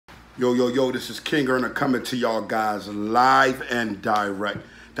Yo, yo, yo, this is Kingearner coming to y'all guys live and direct.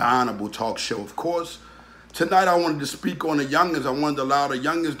 The Honorable Talk Show, of course. Tonight I wanted to speak on the youngins. I wanted to allow the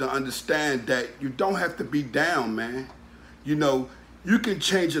youngins to understand that you don't have to be down, man. You know, you can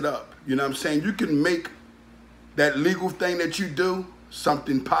change it up. You know what I'm saying? You can make that legal thing that you do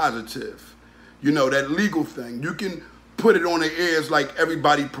something positive. You know, that legal thing. You can put it on the airs like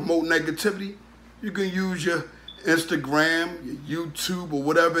everybody promote negativity. You can use your Instagram, your YouTube, or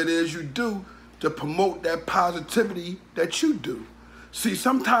whatever it is you do to promote that positivity that you do. See,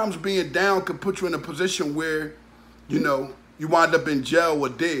 sometimes being down can put you in a position where, you know, you wind up in jail or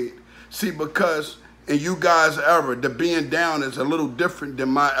dead. See, because in you guys' era, the being down is a little different than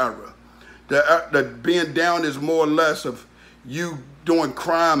my era. The being down is more or less of you doing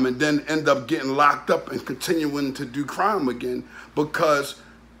crime and then end up getting locked up and continuing to do crime again, because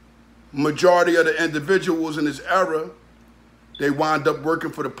majority of the individuals in this era, they wind up working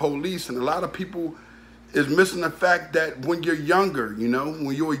for the police. And a lot of people is missing the fact that when you're younger, you know,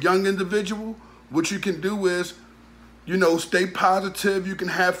 when you're a young individual, what you can do is, you know, stay positive. You can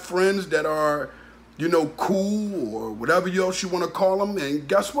have friends that are, you know, cool or whatever else you want to call them. And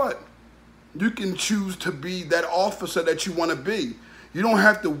guess what? You can choose to be that officer that you want to be. You don't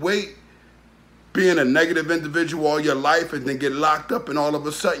have to wait being a negative individual all your life and then get locked up and all of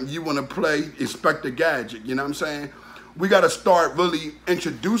a sudden you want to play Inspector Gadget. You know what I'm saying? We got to start really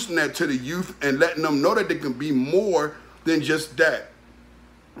introducing that to the youth and letting them know that they can be more than just that.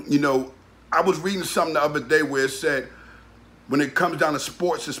 You know, I was reading something the other day where it said when it comes down to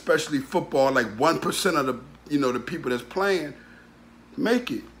sports, especially football, like 1% of the, you know, the people that's playing make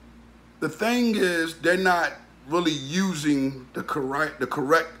it. The thing is, they're not really using the correct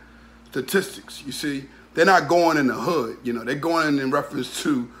statistics. You see, they're not going in the hood. You know, they're going in reference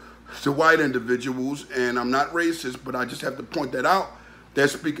to white individuals, and I'm not racist, but I just have to point that out. They're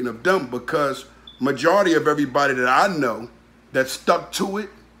speaking of them, because majority of everybody that I know that stuck to it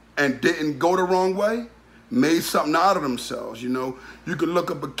and didn't go the wrong way made something out of themselves. You know, you can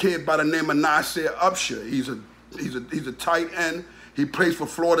look up a kid by the name of Nasir Upshur. He's a tight end. He plays for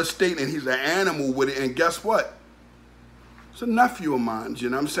Florida State, and he's an animal with it. And guess what? It's a nephew of mine, you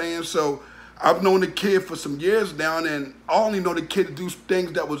know what I'm saying? So I've known the kid for some years now, and I only know the kid to do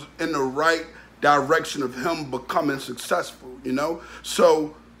things that was in the right direction of him becoming successful, you know?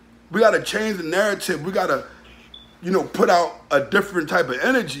 So we got to change the narrative. We got to, you know, put out a different type of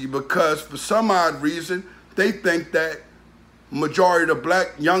energy, because for some odd reason, they think that majority of the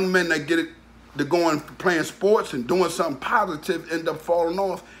black young men that get it, they're going playing sports and doing something positive, end up falling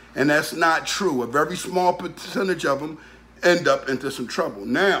off. And that's not true. A very small percentage of them end up into some trouble.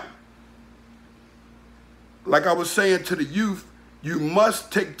 Now, like I was saying to the youth, you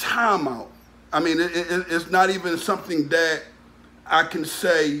must take time out. I mean, it's not even something that I can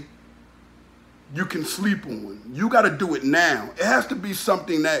say you can sleep on. You got to do it now. It has to be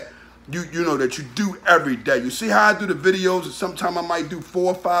something that you know that you do every day. You see how I do the videos, and sometimes I might do 4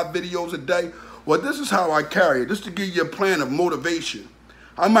 or 5 videos a day. Well, this is how I carry it. This to give you a plan of motivation.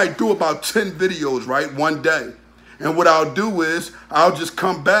 I might do about 10 videos, right, one day. And what I'll do is I'll just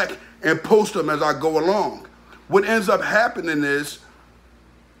come back and post them as I go along. What ends up happening is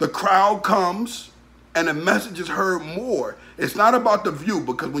the crowd comes and the message is heard more. It's not about the view,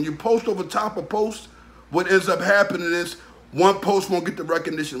 because when you post over top of posts, what ends up happening is one post won't get the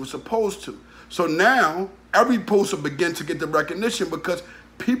recognition it was supposed to. So now every post will begin to get the recognition, because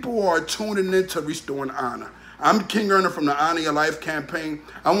people are tuning in to restoring honor. I'm Kingearner from the Honor Your Life campaign.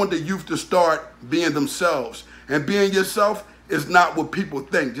 I want the youth to start being themselves. And being yourself is not what people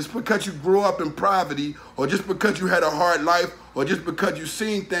think. Just because you grew up in poverty, or just because you had a hard life, or just because you've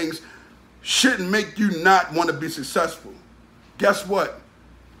seen things, shouldn't make you not want to be successful. Guess what?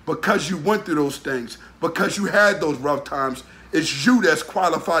 Because you went through those things, because you had those rough times, it's you that's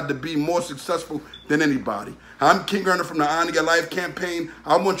qualified to be more successful than anybody. I'm Kingearner from the Honor Your Life campaign.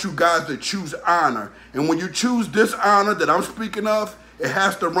 I want you guys to choose honor. And when you choose this honor that I'm speaking of, it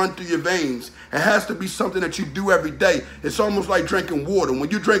has to run through your veins. It has to be something that you do every day. It's almost like drinking water. When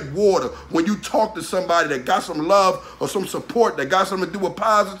you drink water, when you talk to somebody that got some love or some support, that got something to do with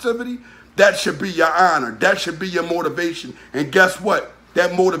positivity, that should be your honor. That should be your motivation. And guess what?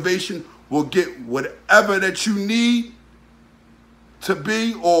 That motivation will get whatever that you need to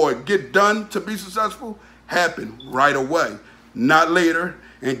be or get done to be successful happen right away, not later.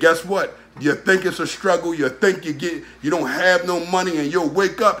 And guess what? You think it's a struggle, you think you don't have no money, and you'll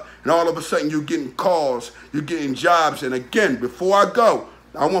wake up and all of a sudden you're getting calls, you're getting jobs. And again, before I go,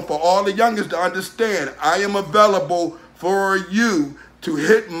 I want for all the youngest to understand, I am available for you to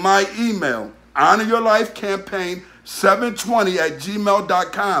hit my email,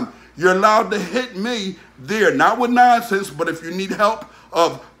 honoryourlifecampaign720@gmail.com. you're allowed to hit me there, not with nonsense, but if you need help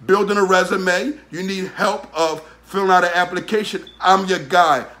of building a resume, you need help of filling out an application, I'm your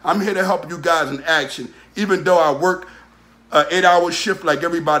guy. I'm here to help you guys in action, even though I work an 8-hour shift like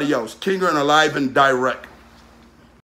everybody else. Kingearner live and direct.